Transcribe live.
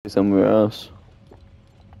somewhere else.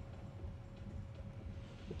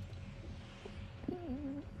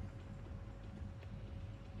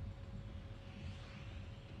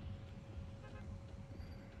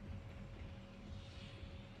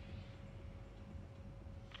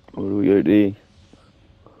 What do we go do?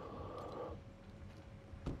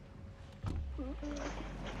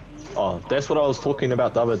 Oh, that's what I was talking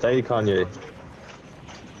about the other day, Kanye.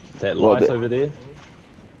 That What? light over there.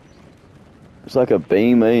 It's like a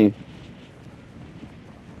beam, eh?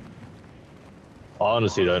 I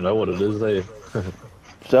honestly don't know what it is there.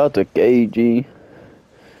 Shout out to KG.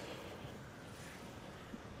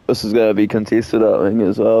 This is gonna be contested, I think,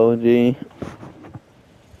 as well, G.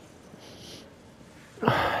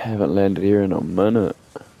 I haven't landed here in a minute.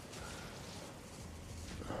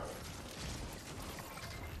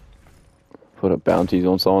 Put a bounties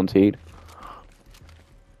on someone's head.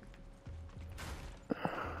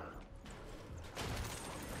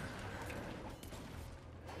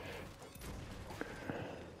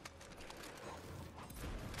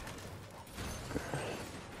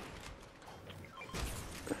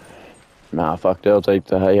 Nah, fuck it, I'll take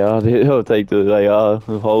the AR. I'll take the AR,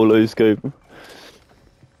 the whole loose scoop.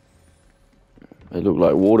 They look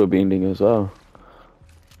like water bending as well.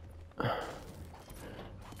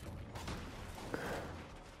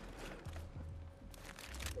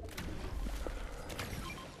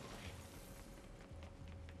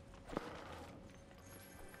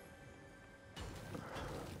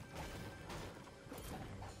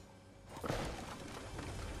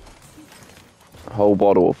 Whole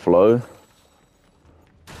bottle of flow.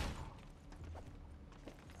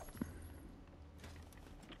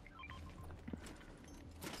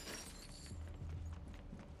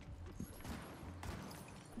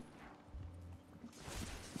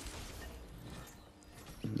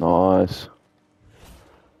 Nice.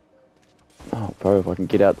 Oh, bro, if I can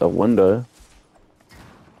get out the window.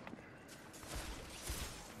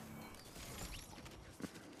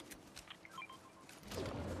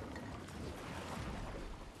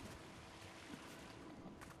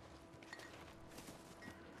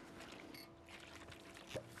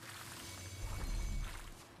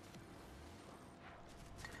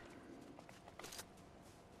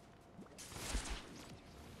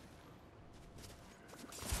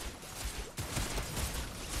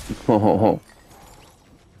 Oh,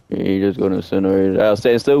 he just got incinerated.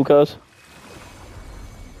 Stand still, cuz.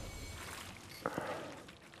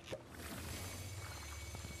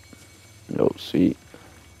 Oh, sweet.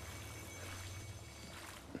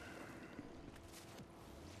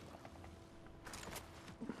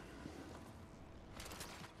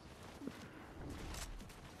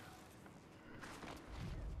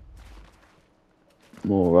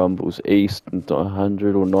 More rumbles east,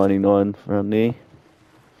 100 or 99 around there.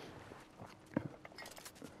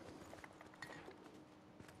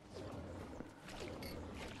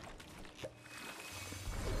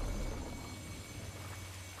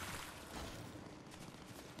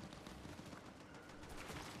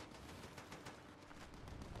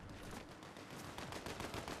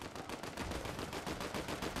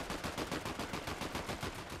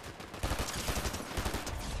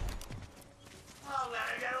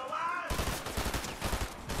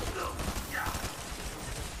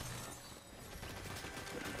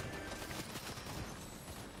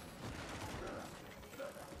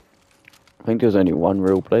 I think there's only one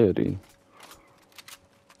real player, dude.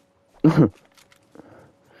 I'll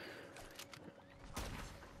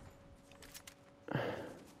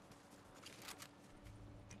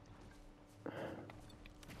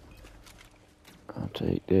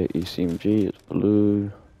take that SMG, it's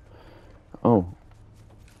blue. Oh.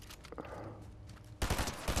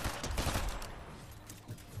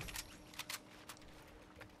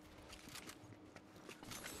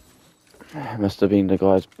 Must have been the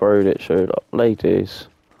guy's bro that showed up latest.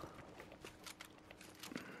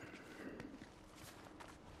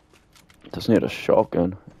 Doesn't need a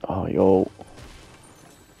shotgun. Oh, yo.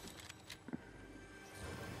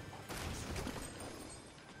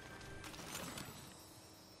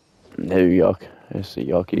 No yuck. That's the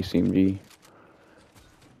yuck SMG.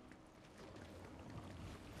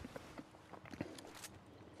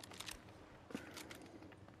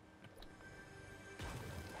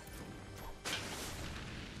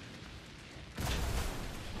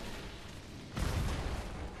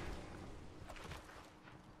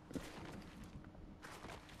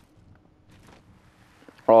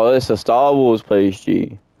 Oh, that's a Star Wars place,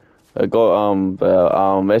 G. I got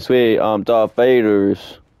that's where Darth Vader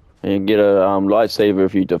is, and you can get a lightsaber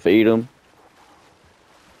if you defeat him.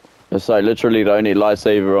 It's like literally the only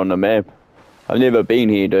lightsaber on the map. I've never been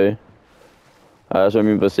here, dude. I just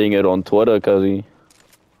remember seeing it on Twitter, cause I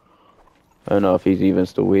don't know if he's even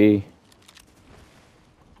still here.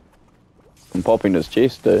 I'm popping his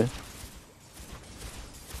chest though.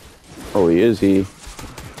 Oh, he is here.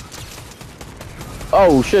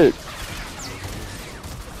 Oh shit!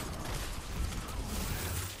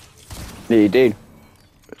 Yeah, he did.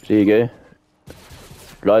 There you go.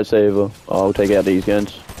 Lightsaber. Oh, I'll take out these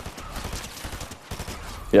guns.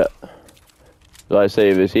 Yeah.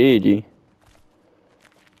 Lightsaber's here, G.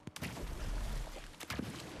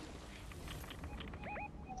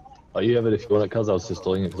 Oh, you have it if you want it, cuz I was just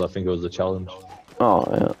doing it because I think it was a challenge. Oh,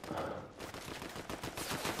 yeah.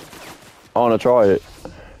 I wanna try it.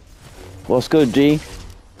 What's good, G?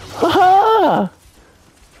 Haha!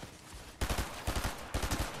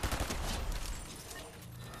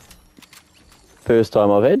 First time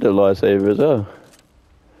I've had the lightsaber as well.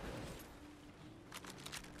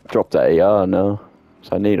 Drop the AR now.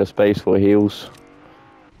 So I need a space for heals.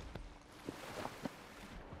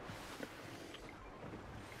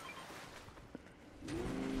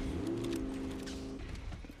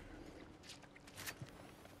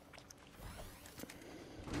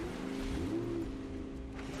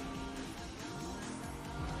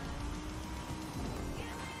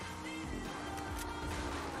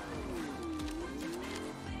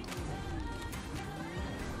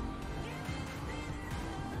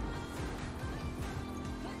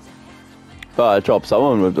 But I dropped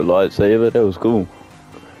someone with the lightsaber, that was cool.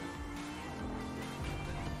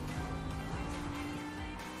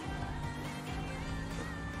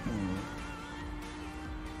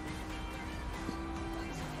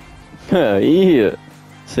 Yeah,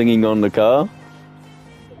 singing on the car.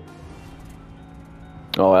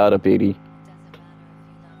 Oh, out of pity.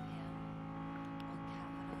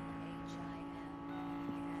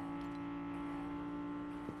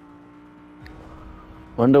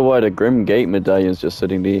 Wonder why the Grim Gate medallion's just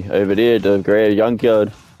sitting there, over there, the grey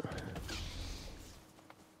junkyard.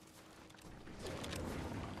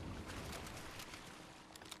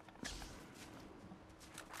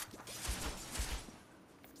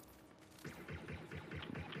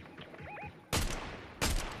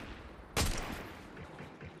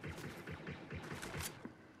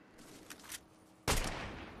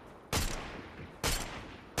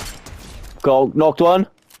 Got knocked one.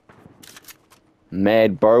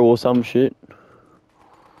 Mad bro or some shit.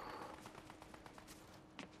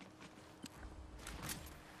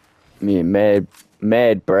 Yeah,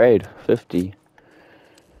 mad Brad, 50.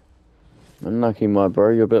 Unlucky my bro,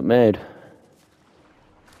 you're a bit mad.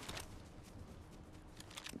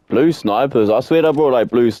 Blue snipers, I swear I brought like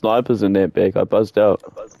blue snipers in that bag, I buzzed out.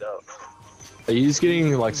 Are you just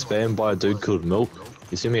getting like spammed by a dude called Milk?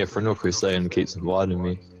 You sent me a friend request there and keeps inviting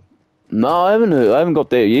me. No, I haven't got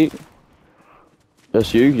that yet.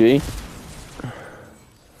 That's you, G.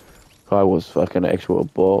 I was fucking actual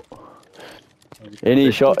bot.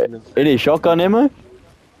 Any shotgun ammo?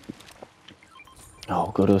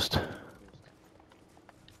 Oh, goodest.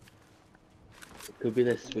 Could be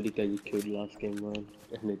that sweaty guy you killed last game, man,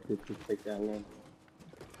 and it didn't take that long.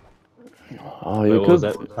 Oh, Wait, you what was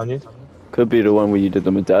could that, Kanye? could be the one where you did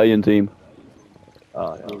the medallion team.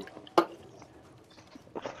 Oh, yeah.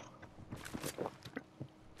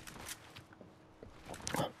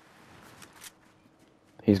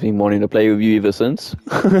 He's been wanting to play with you ever since.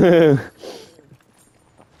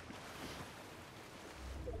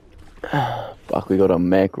 Fuck, we got a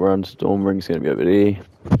Mac run. Stormring's gonna be over there.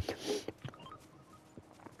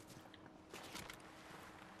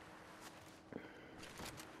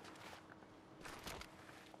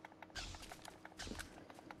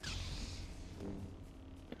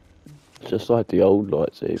 Just like the old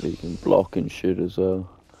lightsaber, you can block and shit as well.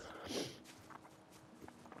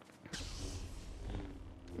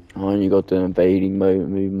 Oh, and you got the invading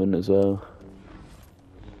movement as well.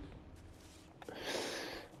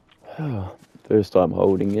 First time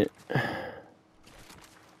holding it.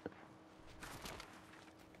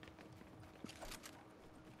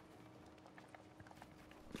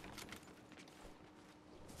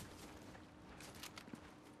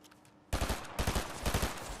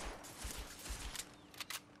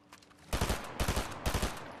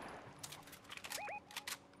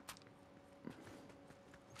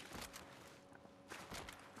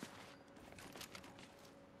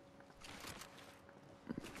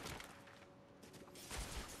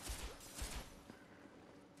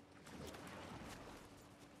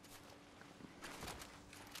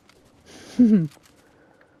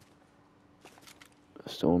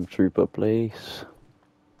 Stormtrooper place.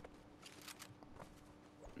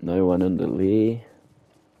 No one in the lair.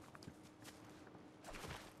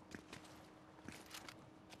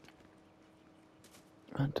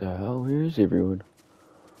 What the hell? Where is everyone?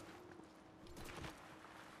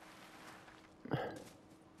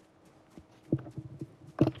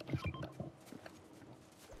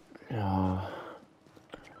 Ah.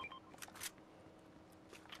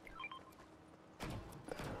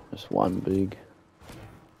 Just one big.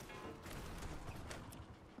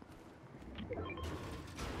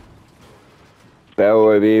 Barrel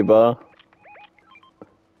over here, bar.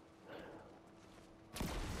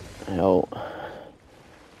 Hell.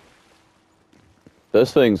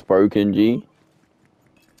 This thing's broken, G.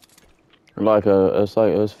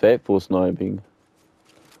 It's fat for sniping.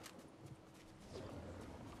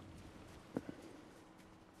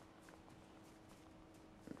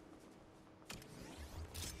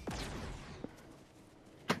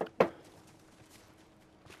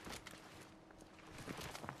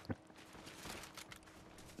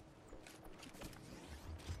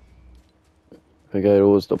 We go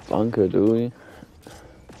towards the bunker, do we?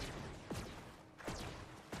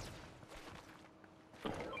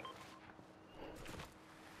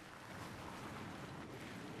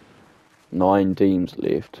 Nine teams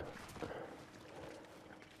left.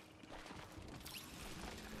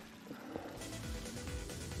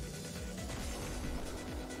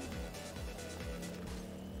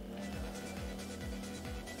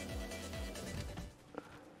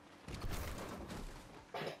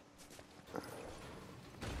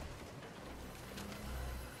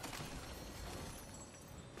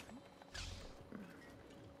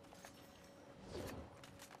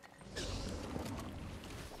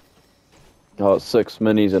 Oh, 6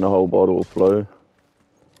 minis and a whole bottle of flow.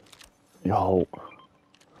 Yo.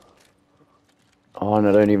 Oh, and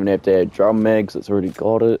I don't even have to add drum mags, it's already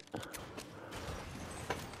got it.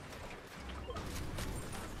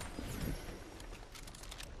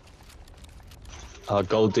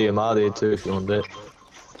 Gold DMR there too if you want that.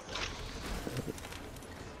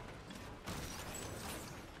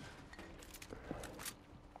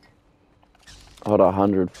 I got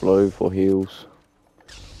 100 flow for heals.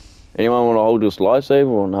 Anyone want to hold this lifesaver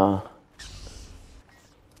or nah?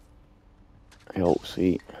 Yo,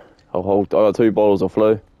 sweet. I got 2 bottles of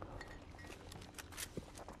flow.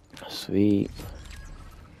 Sweet.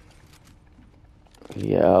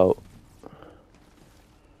 Yeah.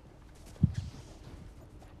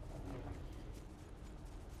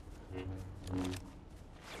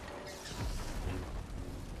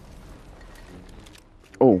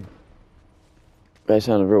 Oh. That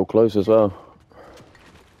sounded real close as well.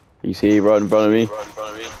 You see right in front of me?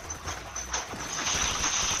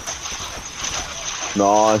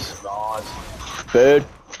 Nice. Bird.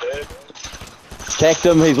 Checked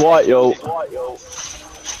him, he's white, yo.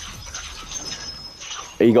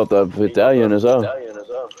 He got the battalion as well.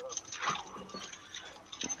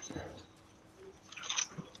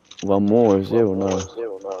 One more, is there or no?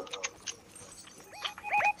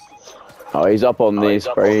 Oh, he's up on there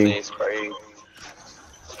spraying.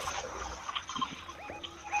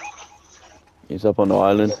 He's up on the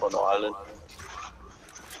island.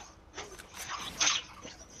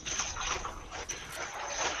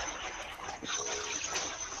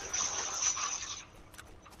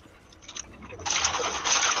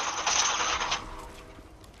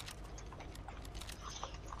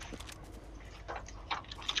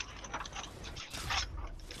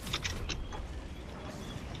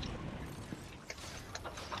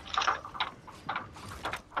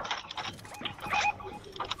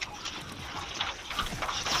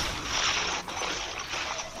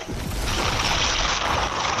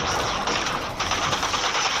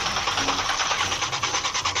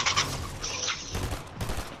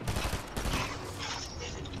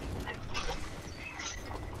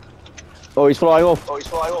 Oh, he's flying off.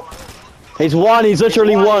 He's won, he's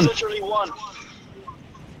literally won.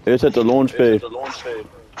 He's at the launch pad.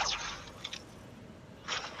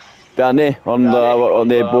 Down there, on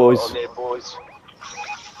their boys.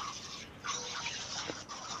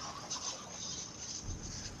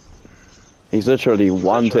 He's literally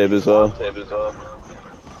one tab as well.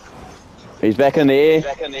 He's back in the air.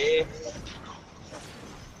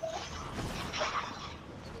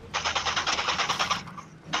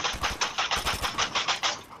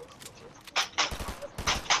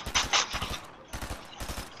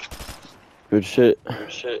 Good shit.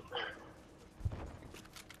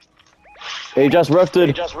 He just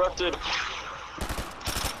rifted.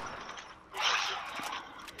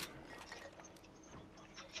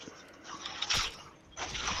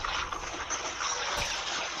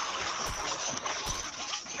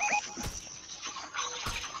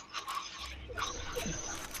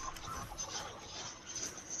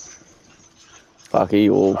 Fuck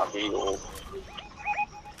you all.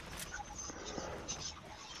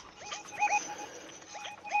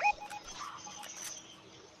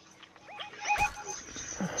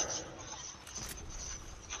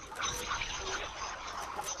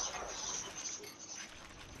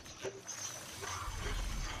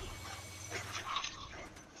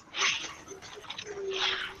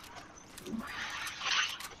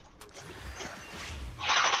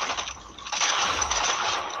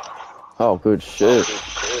 Oh, good shit.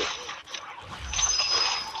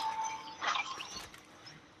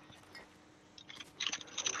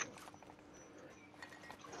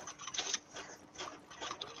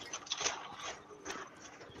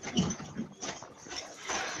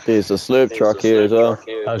 There's a slurp truck here as well.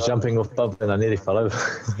 I was jumping off Bob and I nearly fell over.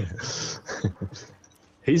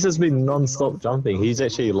 He's just been non-stop jumping. He's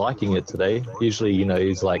actually liking it today. Usually, you know,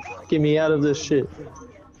 he's like, get me out of this shit.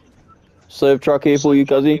 Slurp truck here for you,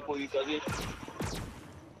 cuzzy.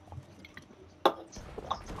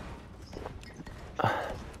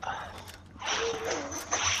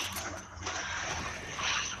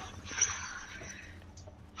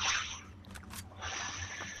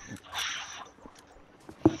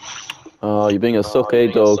 Oh, you're being a suck,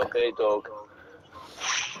 dog.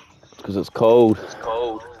 Because it's cold.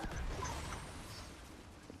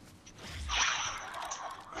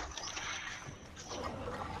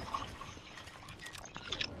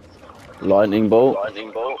 Lightning bolt.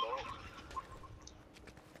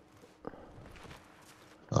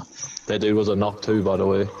 Oh, that dude was a knock too, by the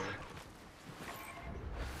way.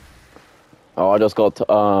 Oh, I just got,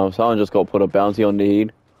 someone just got put a bounty on the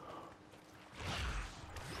heat.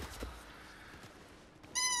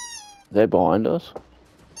 They're behind us.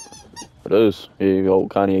 It is. Here you go,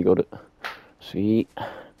 Kanye got it. Sweet. I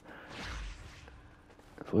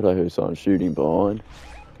thought I heard someone shooting behind.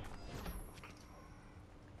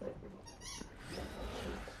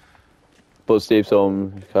 Footsteps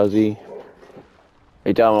on Kazi.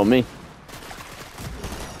 He down on me.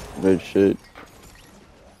 Good shit.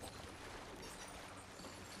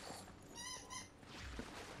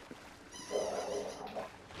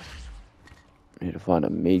 Need to find a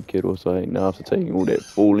med kit or something now after taking all that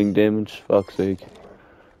falling damage. Fuck's sake.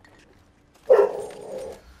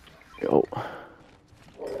 Yo.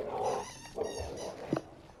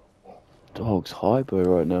 Dog's hyper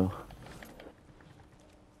right now.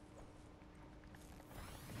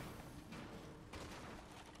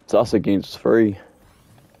 It's us against 3.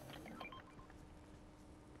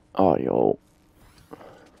 Oh, yo.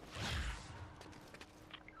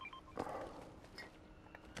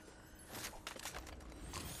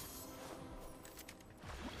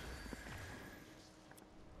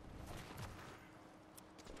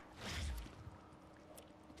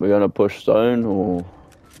 We're gonna push stone or...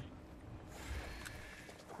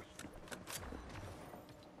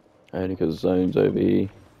 Only because zone's over here.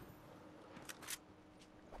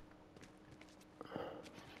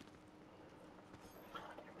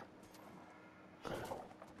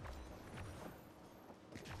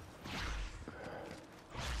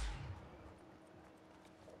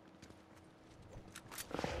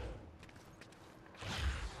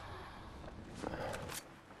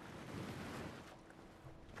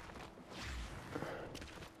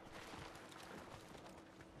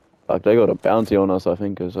 Fuck, they got a bounty on us, I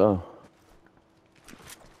think, as well.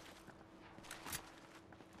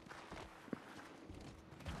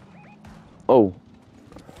 Oh.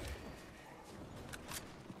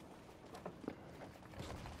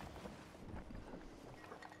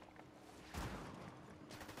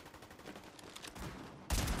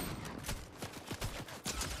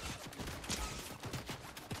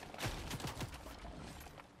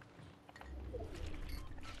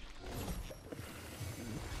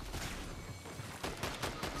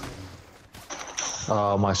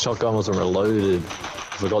 My shotgun wasn't reloaded.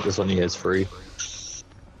 Forgot this one he has free.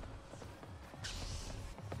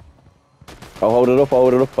 I'll hold it up,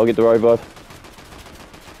 I'll get the revive.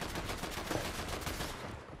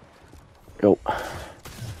 Yo.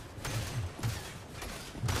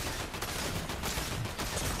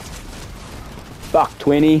 Fuck,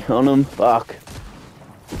 20 on him, fuck.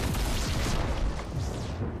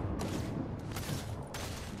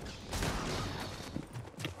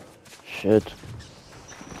 Shit.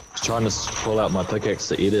 Trying to pull out my pickaxe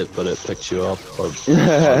to eat it, but it picks you up.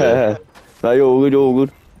 No, you're all good, you're all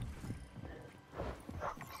good.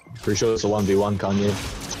 Pretty sure it's a 1v1, Kanye.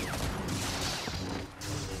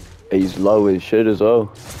 He's low as shit as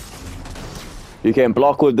well. You can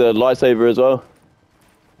block with the lightsaber as well.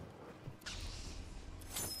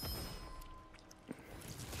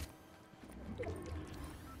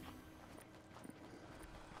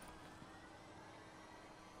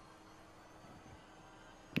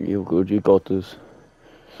 You're good, you got this.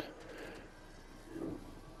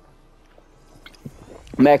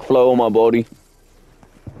 Mac flow on my body.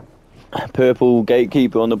 Purple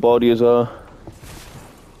gatekeeper on the body as well.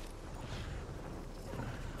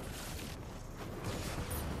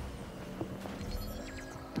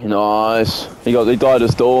 Nice. He died of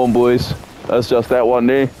storm, boys. That's just that one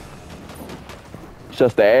there. It's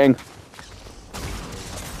just the hang.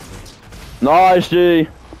 Nice, G.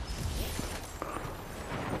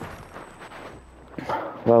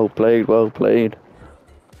 Well played, well played.